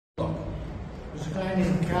There's a guy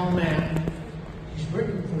named Cal Mann. He's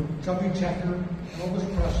written for Chubby Checker,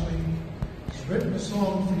 Elvis Presley. He's written a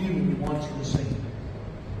song for you and he wants you to sing it.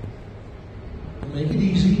 We'll make it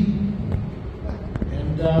easy.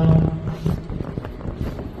 And I've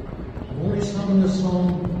only sung this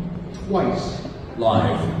song twice.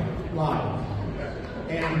 Live.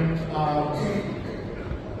 And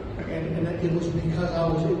it was because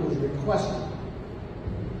it was requested.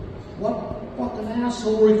 What an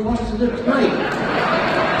asshole requested it tonight?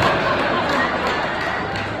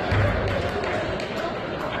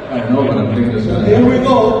 I know, but I'm thinking this one. Here we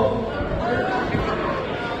go.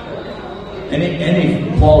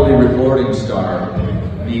 Any quality recording star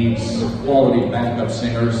needs quality backup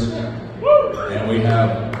singers, and we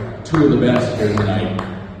have two of the best here tonight.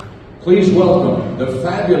 Please welcome the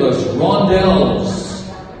fabulous Rondells.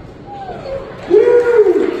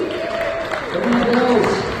 Woo! The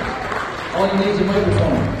Rondells. All you need is a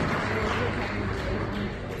microphone.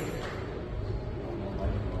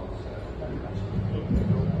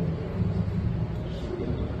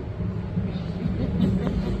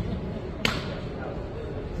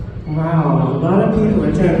 Wow, a lot of people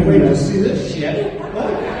are turning Wait to see this shit.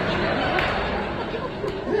 What?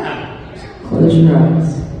 Yeah. Close your eyes.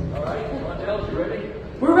 All right, Rondells, you ready?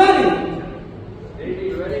 We're ready. Davey,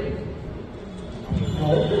 you ready?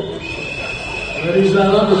 Oh. Ready's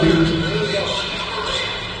that other beat.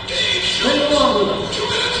 Sing along with us.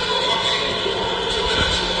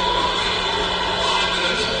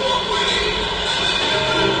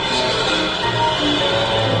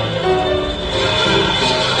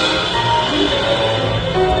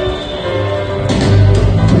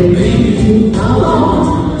 Baby, how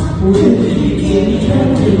long will you give me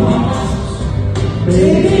that box?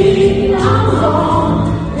 Baby, how long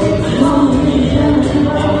it's lonely and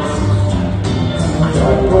lost? I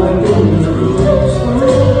got one in the room,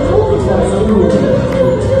 across the room.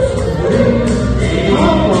 Baby,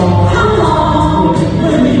 how long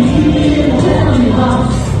will you give me that box?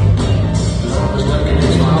 I was looking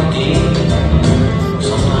at my game.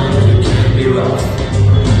 Sometimes it can be rough.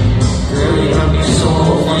 Really, I'll be so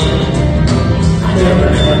lame. I never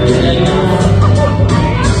had to lay down.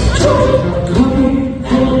 Hoping,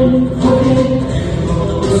 and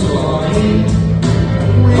all was lying.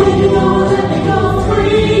 When you don't let me go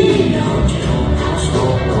free, don't you know how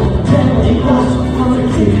strong? Penalty box, on the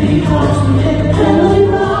TV box, we hit the penalty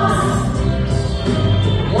box.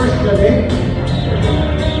 More steady.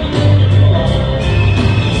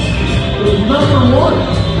 It was number one.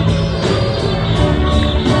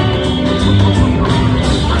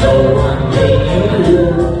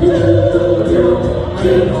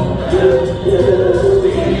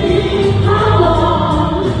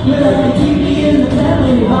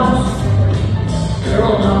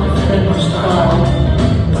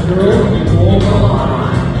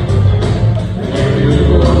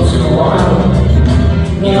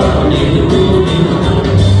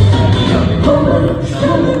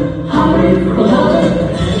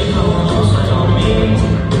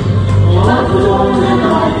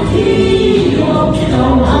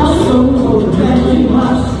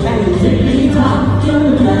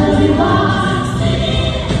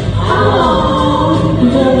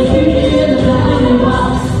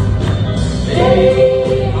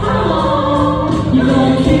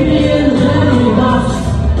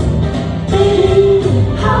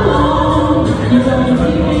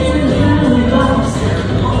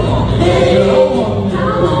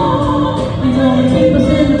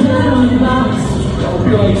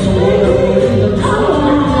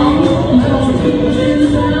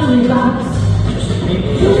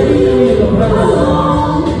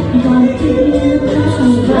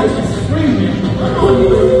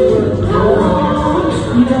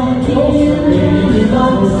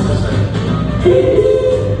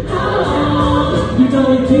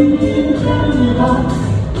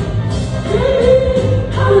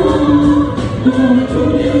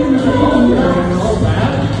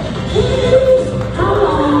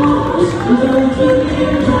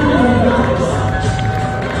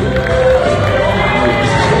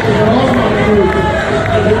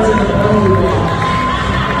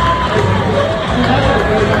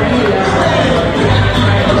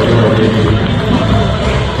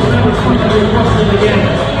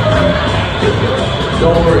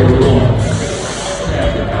 Don't worry, we won't.